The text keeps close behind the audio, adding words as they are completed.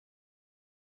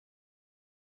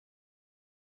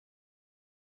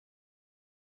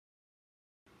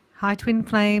Hi, Twin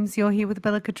Flames. You're here with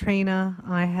Bella Katrina.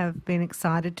 I have been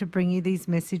excited to bring you these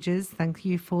messages. Thank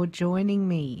you for joining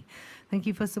me. Thank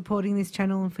you for supporting this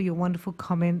channel and for your wonderful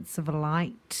comments of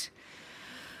light.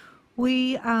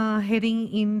 We are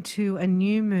heading into a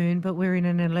new moon, but we're in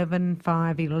an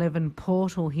 11/5/11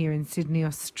 portal here in Sydney,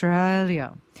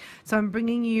 Australia. So I'm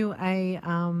bringing you a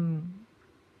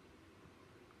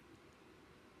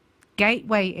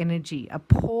gateway energy, a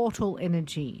portal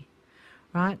energy.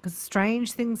 Right, because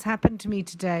strange things happened to me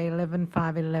today,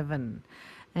 11/5/11,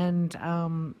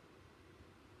 and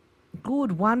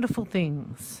good, wonderful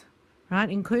things, right,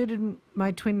 included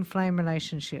my twin flame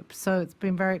relationship. So it's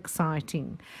been very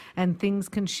exciting, and things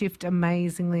can shift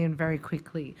amazingly and very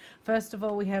quickly. First of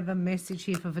all, we have a message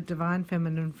here for the Divine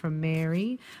Feminine from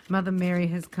Mary. Mother Mary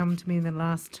has come to me in the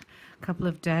last couple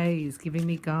of days, giving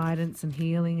me guidance and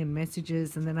healing and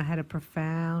messages, and then I had a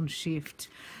profound shift,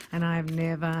 and I have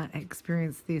never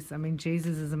experienced this. I mean,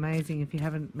 Jesus is amazing if you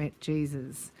haven't met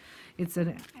Jesus. It's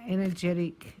an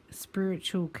energetic,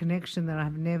 spiritual connection that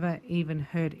I've never even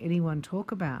heard anyone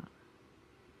talk about.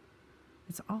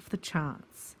 It's off the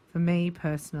charts for me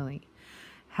personally.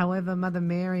 However, Mother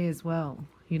Mary as well,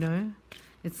 you know,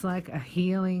 it's like a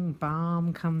healing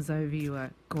balm comes over you, a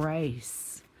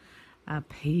grace, a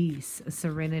peace, a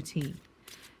serenity.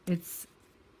 It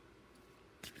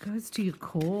goes to your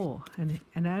core and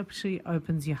actually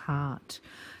opens your heart.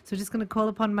 So just going to call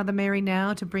upon Mother Mary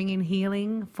now to bring in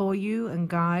healing for you and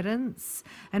guidance.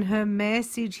 And her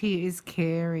message here is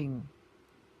caring.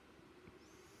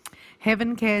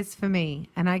 Heaven cares for me,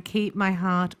 and I keep my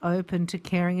heart open to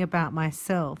caring about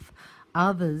myself,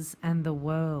 others, and the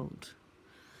world.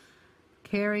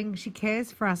 Caring, she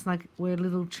cares for us like we're a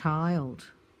little child.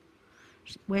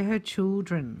 We're her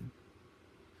children.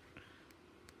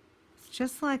 It's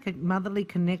just like a motherly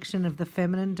connection of the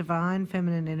feminine, divine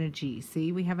feminine energy.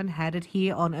 See, we haven't had it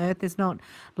here on earth. There's not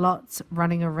lots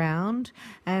running around.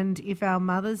 And if our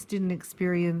mothers didn't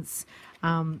experience,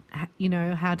 you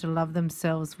know, how to love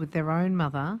themselves with their own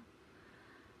mother,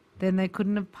 then they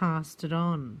couldn't have passed it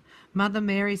on. Mother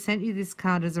Mary sent you this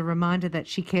card as a reminder that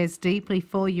she cares deeply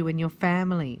for you and your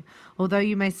family. Although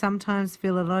you may sometimes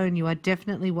feel alone, you are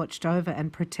definitely watched over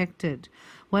and protected.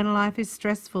 When life is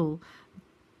stressful,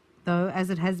 though, as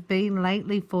it has been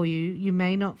lately for you, you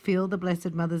may not feel the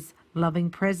Blessed Mother's loving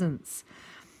presence.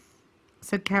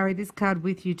 So carry this card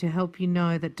with you to help you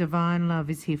know that divine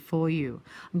love is here for you.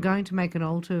 I'm going to make an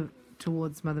altar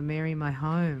towards Mother Mary in my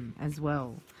home as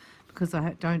well, because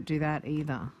I don't do that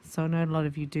either. So I know a lot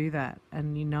of you do that,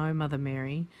 and you know Mother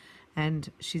Mary, and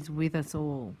she's with us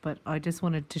all. But I just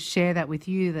wanted to share that with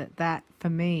you, that for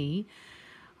me,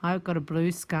 I've got a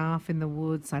blue scarf in the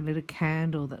woods. I lit a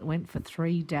candle that went for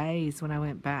 3 days when I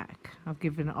went back. I've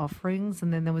given offerings,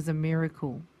 and then there was a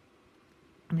miracle.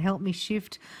 And helped me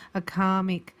shift a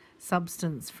karmic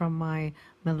substance from my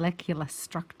molecular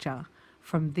structure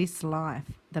from this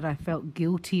life that I felt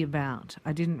guilty about.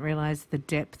 I didn't realize the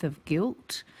depth of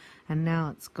guilt, and now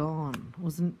it's gone. It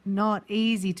was not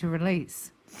easy to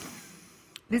release.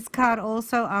 This card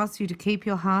also asks you to keep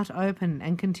your heart open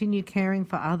and continue caring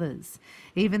for others.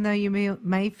 Even though you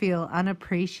may feel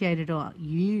unappreciated or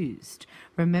used,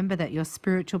 remember that your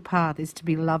spiritual path is to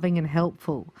be loving and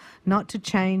helpful, not to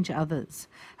change others.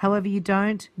 However, you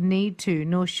don't need to,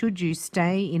 nor should you,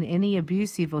 stay in any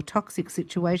abusive or toxic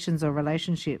situations or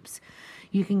relationships.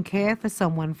 You can care for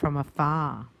someone from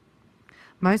afar.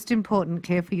 Most important,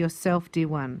 care for yourself, dear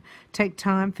one. Take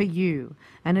time for you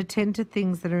and attend to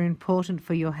things that are important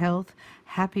for your health,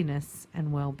 happiness,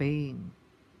 and well-being.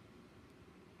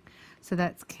 So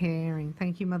that's caring.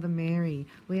 Thank you, Mother Mary.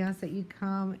 We ask that you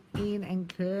come in and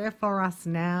care for us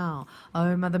now.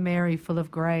 Oh, Mother Mary, full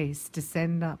of grace,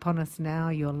 descend upon us now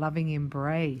your loving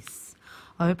embrace.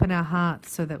 Open our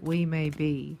hearts so that we may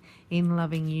be in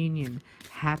loving union,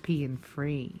 happy and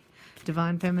free.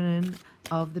 Divine Feminine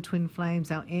of the Twin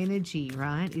Flames, our energy,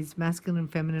 right, is masculine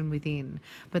and feminine within.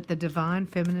 But the Divine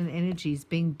Feminine energy is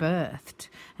being birthed,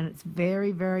 and it's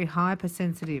very, very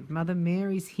hypersensitive. Mother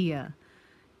Mary's here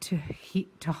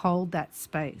to hold that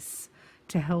space,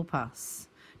 to help us.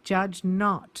 Judge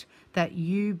not, that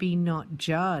you be not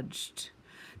judged.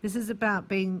 This is about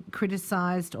being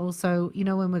criticized also. You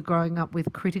know, when we're growing up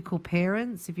with critical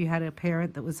parents, if you had a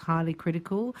parent that was highly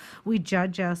critical, we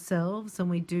judge ourselves, and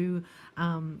we do,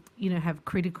 you know, have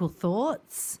critical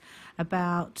thoughts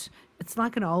about, it's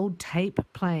like an old tape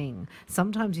playing.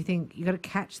 Sometimes you think you got to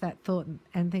catch that thought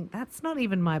and think, that's not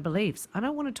even my beliefs. I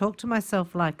don't want to talk to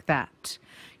myself like that.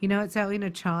 You know, it's our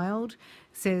inner child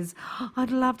says, oh,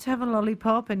 I'd love to have a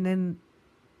lollipop, and then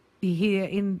you hear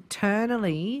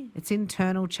internally, it's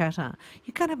internal chatter.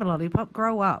 You can't have a lollipop,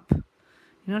 grow up.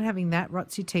 You're not having that,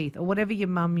 rots your teeth, or whatever your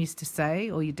mum used to say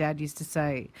or your dad used to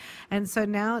say. And so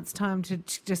now it's time to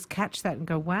just catch that and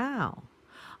go, wow,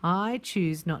 I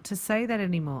choose not to say that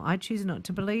anymore. I choose not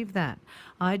to believe that.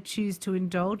 I choose to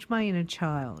indulge my inner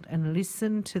child and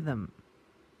listen to them.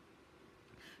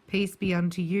 Peace be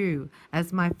unto you,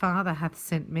 as my Father hath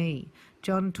sent me.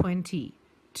 John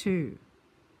 20:2.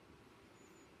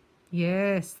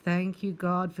 Yes, thank you,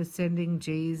 God, for sending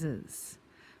Jesus.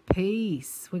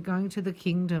 Peace. We're going to the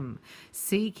kingdom.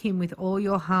 Seek him with all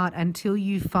your heart until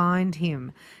you find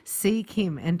him. Seek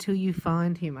him until you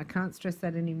find him. I can't stress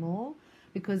that anymore,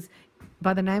 because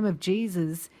by the name of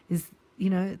Jesus is,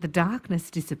 the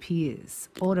darkness disappears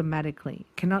automatically,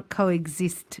 cannot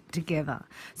coexist together.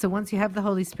 So once you have the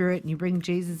Holy Spirit and you bring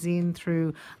Jesus in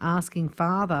through asking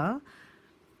Father,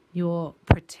 you're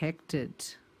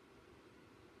protected.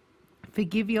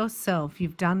 Forgive yourself.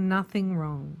 You've done nothing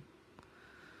wrong.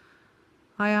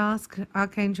 I ask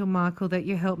Archangel Michael that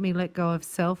you help me let go of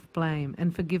self-blame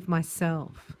and forgive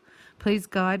myself. Please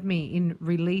guide me in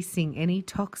releasing any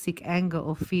toxic anger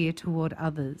or fear toward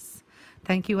others.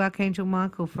 Thank you, Archangel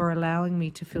Michael, for allowing me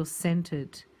to feel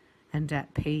centered and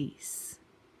at peace.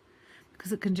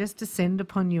 Because it can just descend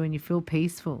upon you and you feel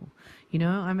peaceful.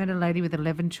 I met a lady with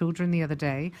 11 children the other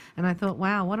day, and I thought,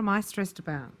 wow, what am I stressed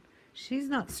about? She's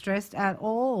not stressed at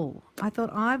all. I thought,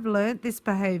 I've learnt this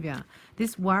behavior.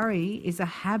 This worry is a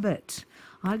habit.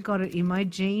 I got it in my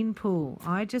gene pool.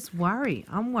 I just worry.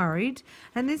 I'm worried.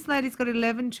 And this lady's got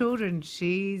 11 children.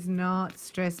 She's not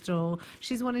stressed at all.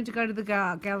 She's wanting to go to the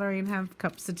gallery and have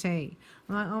cups of tea.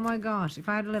 I'm like, oh my gosh, if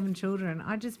I had 11 children,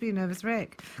 I'd just be a nervous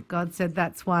wreck. God said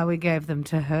that's why we gave them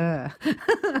to her.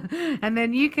 And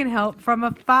then you can help from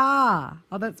afar.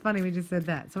 Oh, that's funny, we just said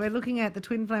that. So we're looking at the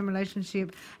twin flame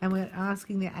relationship, and we're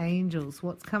asking the angels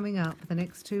what's coming up for the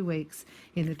next 2 weeks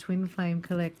in the twin flame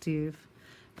collective.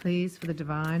 Please, for the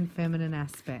divine feminine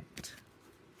aspect.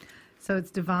 So it's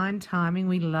divine timing.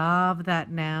 We love that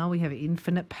now. We have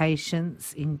infinite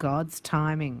patience in God's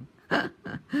timing.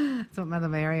 That's what Mother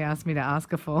Mary asked me to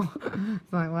ask her for.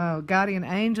 It's like, wow, guardian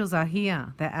angels are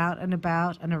here. They're out and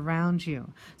about and around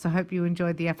you. So I hope you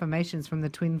enjoyed the affirmations from the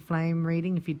twin flame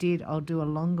reading. If you did, I'll do a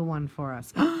longer one for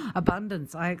us.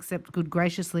 Abundance. I accept good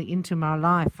graciously into my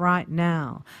life right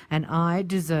now, and I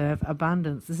deserve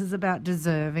abundance. This is about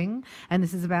deserving, and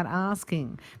this is about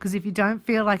asking. Because if you don't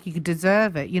feel like you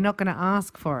deserve it, you're not going to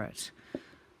ask for it.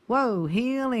 Whoa,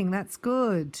 healing. That's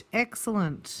good.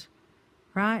 Excellent.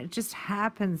 Right? It just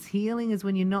happens. Healing is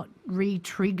when you're not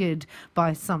re-triggered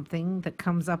by something that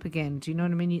comes up again. Do you know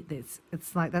what I mean?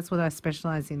 It's like, that's what I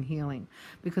specialize in, healing,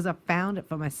 because I found it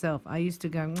for myself. I used to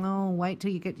go, oh, wait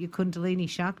till you get your Kundalini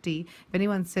Shakti. If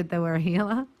anyone said they were a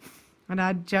healer, and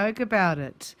I'd joke about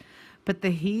it. But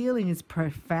the healing is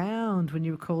profound when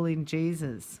you call in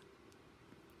Jesus.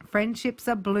 Friendships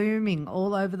are blooming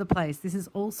all over the place. This is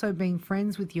also being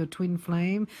friends with your twin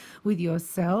flame, with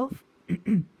yourself.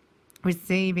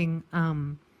 Receiving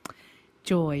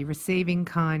joy, receiving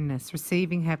kindness,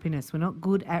 receiving happiness. We're not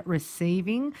good at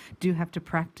receiving. Do have to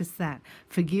practice that.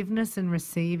 Forgiveness and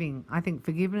receiving. I think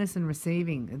forgiveness and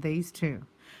receiving are these two.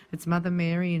 It's Mother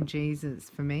Mary and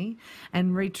Jesus for me.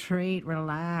 And retreat,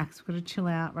 relax. We've got to chill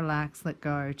out, relax, let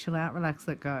go. Chill out, relax,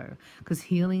 let go. Because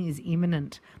healing is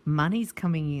imminent. Money's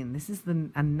coming in. This is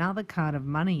another card of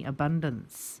money,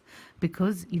 abundance.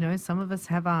 Because, some of us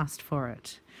have asked for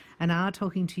it and are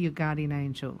talking to your guardian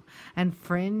angel. And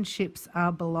friendships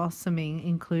are blossoming,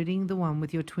 including the one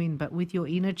with your twin, but with your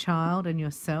inner child and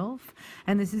yourself.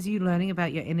 And this is you learning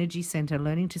about your energy center,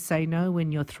 learning to say no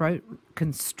when your throat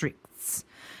constricts.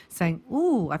 Saying,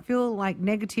 ooh, I feel like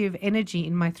negative energy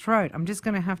in my throat. I'm just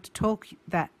going to have to talk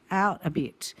that out a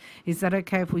bit. Is that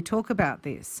okay if we talk about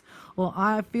this? Or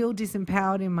I feel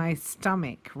disempowered in my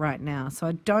stomach right now, so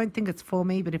I don't think it's for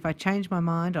me, but if I change my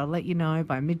mind, I'll let you know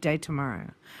by midday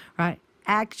tomorrow, right?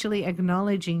 Actually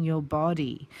acknowledging your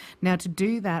body. Now, to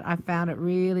do that, I found it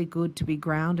really good to be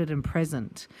grounded and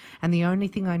present. And the only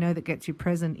thing I know that gets you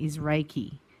present is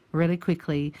Reiki. Really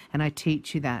quickly, and I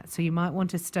teach you that. So you might want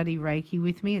to study Reiki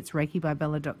with me. It's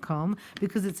reikibybella.com,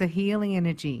 because it's a healing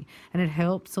energy, and it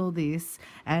helps all this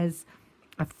as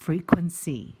a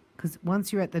frequency. Because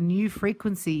once you're at the new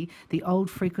frequency, the old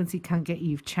frequency can't get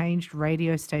you. You've changed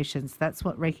radio stations. That's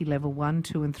what Reiki level 1,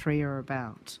 2, and 3 are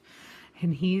about.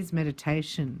 And here's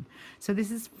meditation. So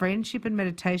this is friendship, and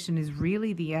meditation is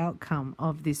really the outcome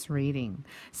of this reading.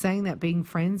 Saying that being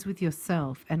friends with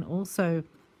yourself, and also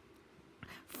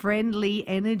friendly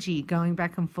energy going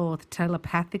back and forth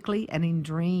telepathically and in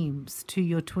dreams to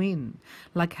your twin,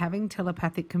 like having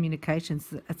telepathic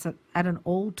communications. It's at an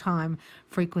all-time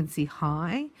frequency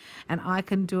high, and I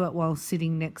can do it while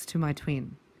sitting next to my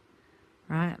twin,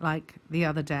 right? Like the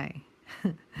other day.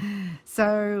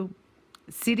 So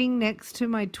sitting next to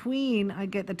my twin, I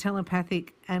get the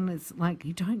telepathic, and it's like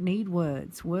you don't need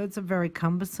words. Words are very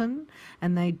cumbersome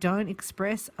and they don't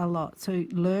express a lot. So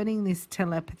learning this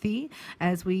telepathy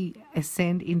as we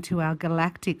ascend into our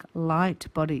galactic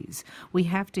light bodies, we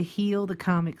have to heal the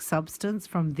karmic substance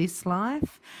from this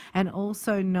life, and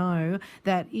also know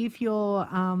that if you're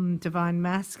divine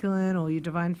masculine or you're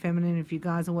divine feminine, if you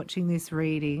guys are watching this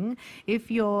reading,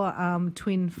 if your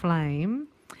twin flame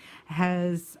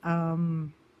has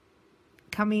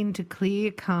come in to clear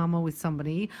karma with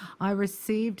somebody, I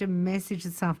received a message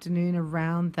this afternoon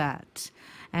around that,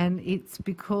 and it's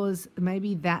because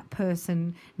maybe that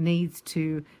person needs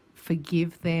to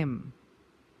forgive them,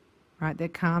 right? Their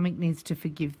karmic needs to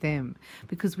forgive them,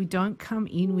 because we don't come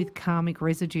in with karmic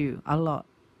residue a lot,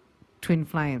 twin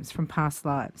flames, from past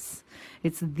lives.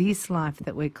 It's this life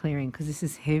that we're clearing, because this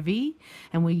is heavy,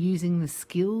 and we're using the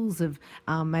skills of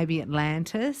maybe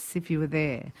Atlantis, if you were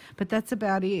there. But that's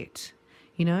about it.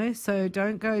 You know, so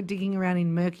don't go digging around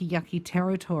in murky, yucky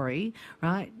territory,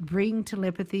 right? Bring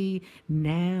telepathy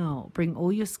now. Bring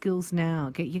all your skills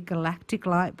now. Get your galactic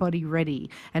light body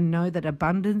ready, and know that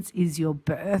abundance is your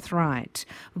birthright.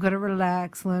 We've got to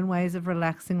relax, learn ways of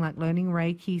relaxing, like learning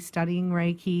Reiki, studying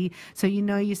Reiki, so you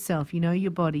know yourself, you know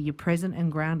your body, you're present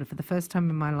and grounded. For the first time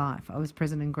in my life, I was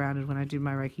present and grounded when I did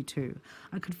my Reiki too.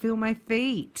 I could feel my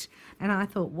feet, and I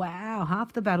thought, wow,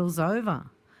 half the battle's over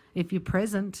if you're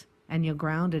present and you're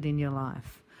grounded in your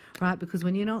life, right? Because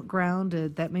when you're not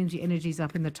grounded, that means your energy's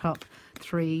up in the top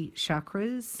 3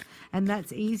 chakras, and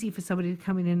that's easy for somebody to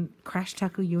come in and crash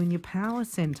tackle you in your power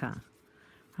center,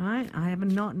 right? I have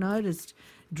not noticed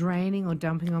draining or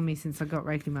dumping on me since I got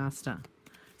Reiki Master.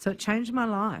 So it changed my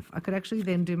life. I could actually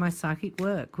then do my psychic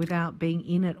work without being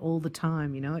in it all the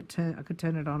time, you know. I could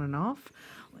turn it on and off.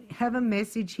 Have a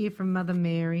message here from Mother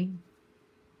Mary.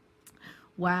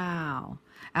 Wow.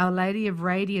 Our Lady of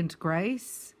Radiant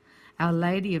Grace, Our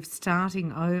Lady of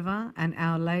Starting Over, and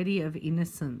Our Lady of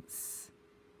Innocence.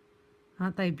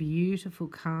 Aren't they beautiful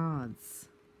cards?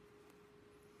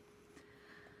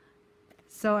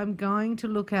 So I'm going to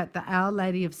look at the Our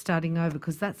Lady of Starting Over,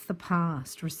 because that's the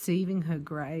past, receiving her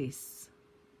grace.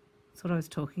 That's what I was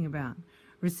talking about.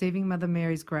 Receiving Mother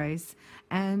Mary's grace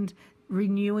and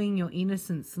renewing your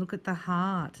innocence. Look at the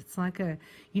heart. It's like a,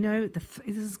 you know, this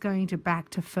is going to back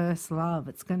to first love.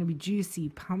 It's going to be juicy,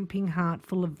 pumping heart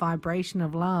full of vibration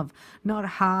of love, not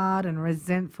hard and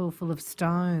resentful, full of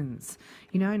stones.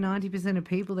 You know, 90% of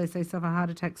people, they say, suffer heart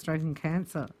attack, stroke and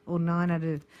cancer, or 9 out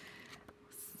of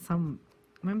some.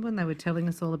 Remember when they were telling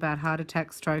us all about heart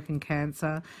attack, stroke and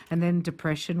cancer, and then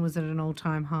depression was at an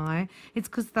all-time high? It's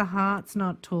because the heart's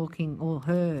not talking or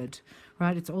heard,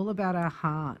 right? It's all about our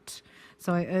heart.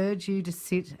 So I urge you to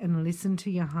sit and listen to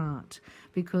your heart,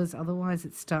 because otherwise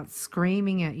it starts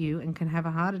screaming at you and can have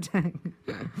a heart attack.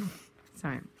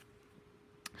 Sorry.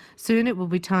 Soon it will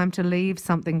be time to leave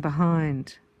something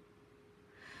behind.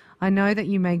 I know that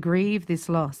you may grieve this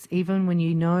loss, even when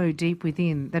you know deep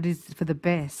within that is for the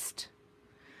best.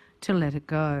 To let it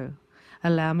go.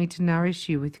 Allow me to nourish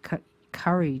you with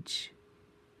courage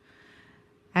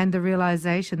and the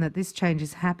realization that this change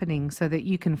is happening so that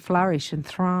you can flourish and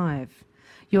thrive.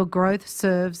 Your growth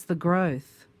serves the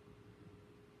growth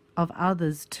of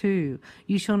others too.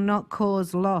 You shall not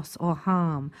cause loss or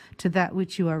harm to that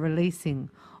which you are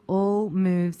releasing. All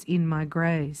moves in my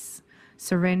grace.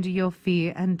 Surrender your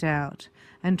fear and doubt,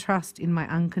 and trust in my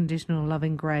unconditional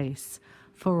loving grace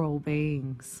for all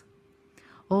beings.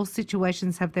 All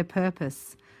situations have their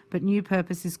purpose, but new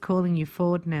purpose is calling you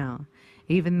forward now.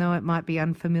 Even though it might be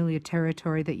unfamiliar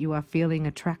territory that you are feeling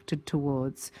attracted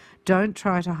towards, don't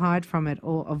try to hide from it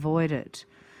or avoid it.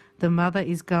 The Mother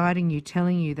is guiding you,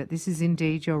 telling you that this is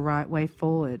indeed your right way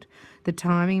forward. The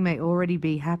timing may already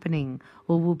be happening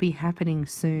or will be happening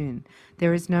soon.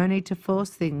 There is no need to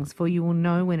force things, for you will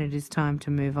know when it is time to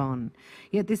move on.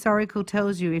 Yet this oracle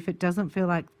tells you if it doesn't feel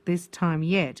like this time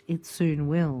yet, it soon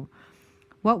will.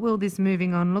 What will this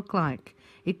moving on look like?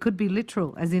 It could be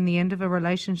literal, as in the end of a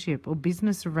relationship or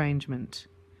business arrangement,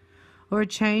 or a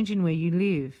change in where you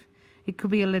live. It could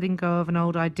be a letting go of an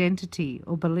old identity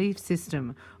or belief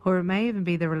system, or it may even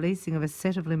be the releasing of a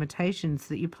set of limitations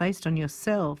that you placed on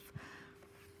yourself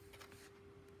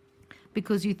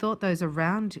because you thought those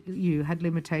around you had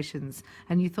limitations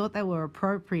and you thought they were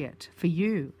appropriate for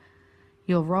you.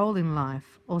 your role in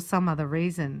life, or some other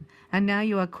reason, and now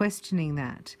you are questioning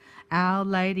that. Our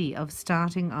Lady of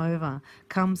starting over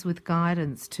comes with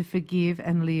guidance to forgive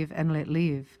and live and let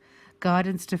live.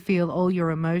 Guidance to feel all your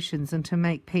emotions and to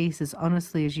make peace as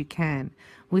honestly as you can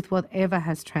with whatever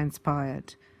has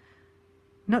transpired.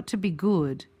 Not to be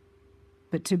good,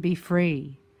 but to be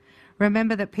free.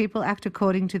 Remember that people act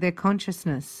according to their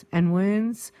consciousness, and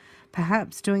wounds,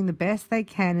 perhaps doing the best they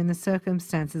can in the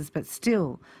circumstances, but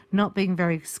still not being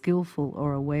very skillful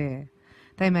or aware.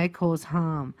 They may cause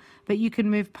harm, but you can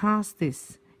move past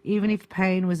this, even if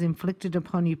pain was inflicted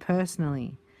upon you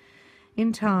personally.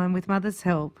 In time, with Mother's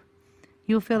help,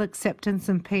 you'll feel acceptance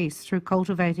and peace through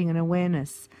cultivating an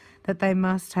awareness that they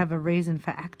must have a reason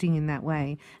for acting in that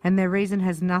way, and their reason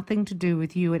has nothing to do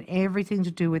with you and everything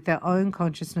to do with their own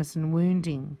consciousness and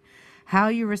wounding. How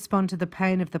you respond to the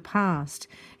pain of the past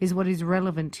is what is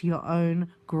relevant to your own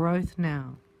growth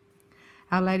now.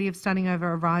 Our Lady of Starting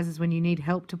Over arises when you need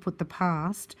help to put the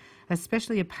past,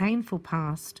 especially a painful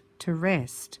past, to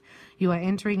rest. You are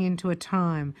entering into a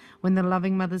time when the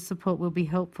loving Mother's support will be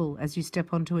helpful as you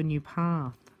step onto a new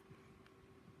path.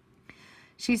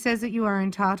 She says that you are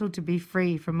entitled to be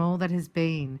free from all that has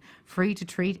been, free to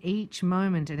treat each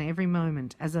moment and every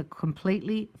moment as a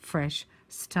completely fresh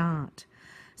start,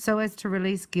 so as to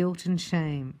release guilt and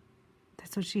shame.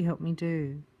 That's what she helped me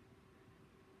do.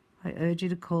 I urge you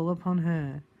to call upon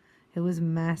her. It was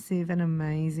massive and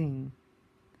amazing.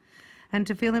 And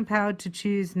to feel empowered to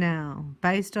choose now,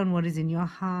 based on what is in your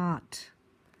heart.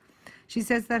 She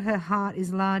says that her heart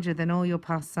is larger than all your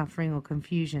past suffering or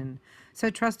confusion, so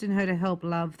trust in her to help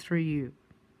love through you,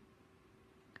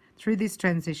 through this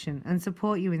transition, and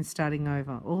support you in starting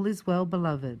over. All is well,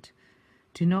 beloved.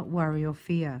 Do not worry or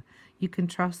fear. You can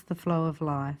trust the flow of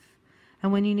life.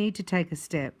 And when you need to take a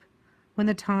step, when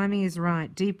the timing is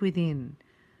right, deep within,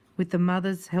 with the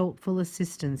Mother's helpful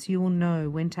assistance, you will know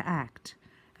when to act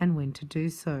and when to do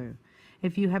so.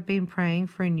 If you have been praying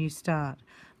for a new start,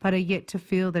 but are yet to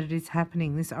feel that it is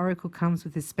happening, this oracle comes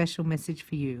with a special message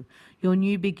for you. Your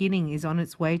new beginning is on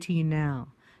its way to you now.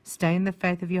 Stay in the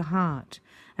faith of your heart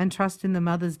and trust in the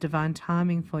Mother's divine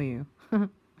timing for you.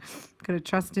 Got to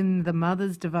trust in the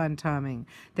Mother's divine timing.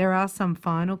 There are some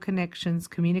final connections,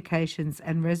 communications,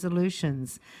 and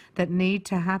resolutions that need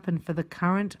to happen for the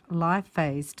current life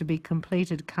phase to be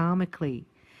completed karmically.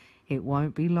 It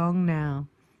won't be long now,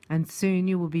 and soon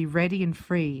you will be ready and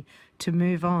free to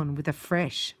move on with a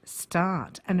fresh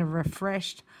start and a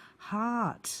refreshed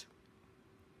heart.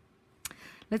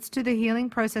 Let's do the healing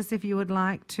process if you would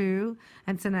like to.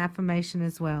 And it's an affirmation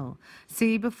as well.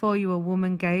 See before you a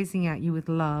woman gazing at you with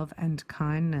love and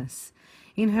kindness.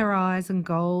 In her eyes and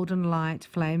golden light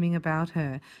flaming about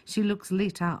her, she looks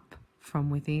lit up from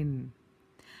within.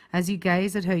 As you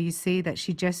gaze at her, you see that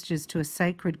she gestures to a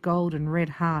sacred golden red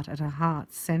heart at her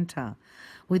heart's center.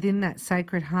 Within that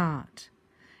sacred heart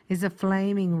is a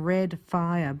flaming red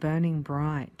fire burning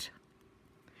bright.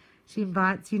 She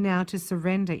invites you now to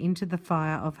surrender into the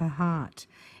fire of her heart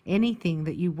anything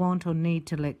that you want or need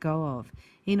to let go of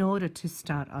in order to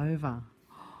start over.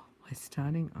 We're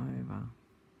starting over.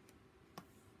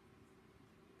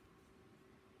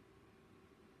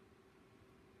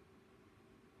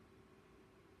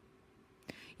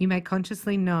 You may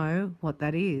consciously know what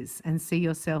that is and see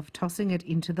yourself tossing it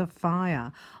into the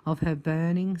fire of her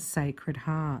burning sacred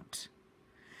heart.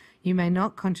 You may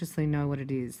not consciously know what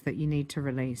it is that you need to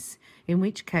release, in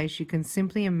which case you can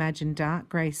simply imagine dark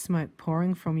grey smoke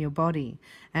pouring from your body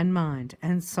and mind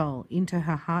and soul into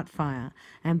her heart fire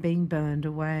and being burned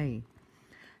away.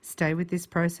 Stay with this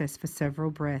process for several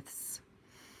breaths,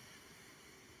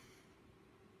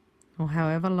 or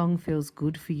however long feels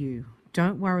good for you.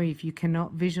 Don't worry if you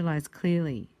cannot visualize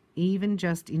clearly. Even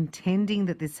just intending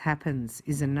that this happens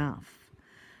is enough.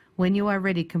 When you are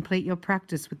ready, complete your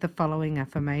practice with the following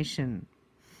affirmation.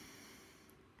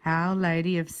 Our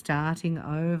Lady of Starting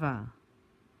Over,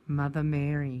 Mother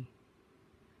Mary,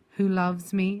 who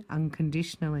loves me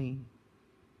unconditionally.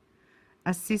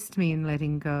 Assist me in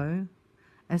letting go.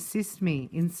 Assist me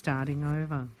in starting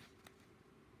over.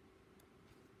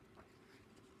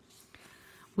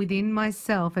 Within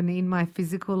myself and in my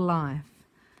physical life,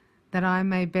 that I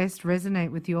may best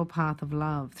resonate with your path of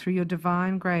love through your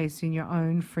divine grace in your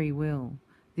own free will.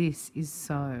 This is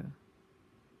so.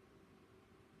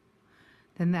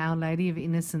 Then Our Lady of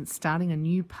Innocence, starting a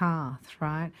new path,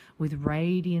 right, with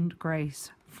radiant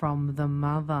grace from the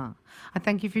Mother. I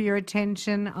thank you for your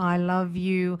attention. I love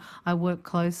you. I work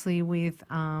closely with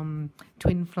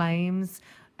twin flames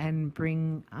and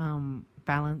bring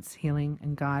balance, healing,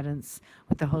 and guidance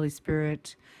with the Holy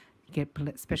Spirit. Get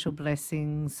special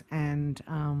blessings and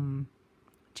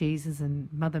Jesus and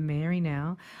Mother Mary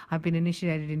now. I've been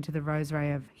initiated into the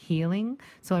rosary of healing,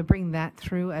 so I bring that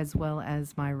through as well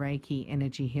as my Reiki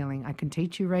energy healing. I can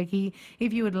teach you Reiki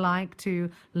if you would like to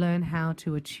learn how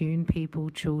to attune people,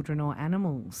 children or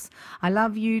animals. I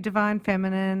love you, Divine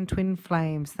Feminine, Twin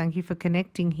Flames. Thank you for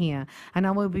connecting here, and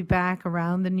I will be back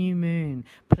around the new moon.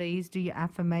 Please do your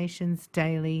affirmations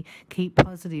daily. Keep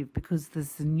positive because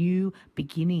there's a new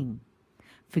beginning.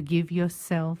 Forgive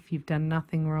yourself, you've done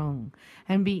nothing wrong.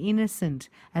 And be innocent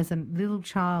as a little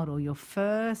child or your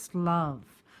first love.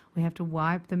 We have to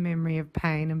wipe the memory of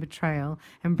pain and betrayal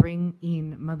and bring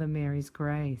in Mother Mary's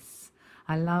grace.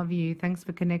 I love you. Thanks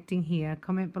for connecting here.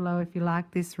 Comment below if you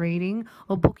like this reading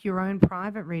or book your own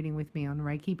private reading with me on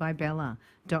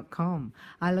reikibybella.com.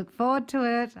 I look forward to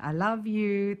it. I love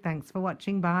you. Thanks for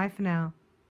watching. Bye for now.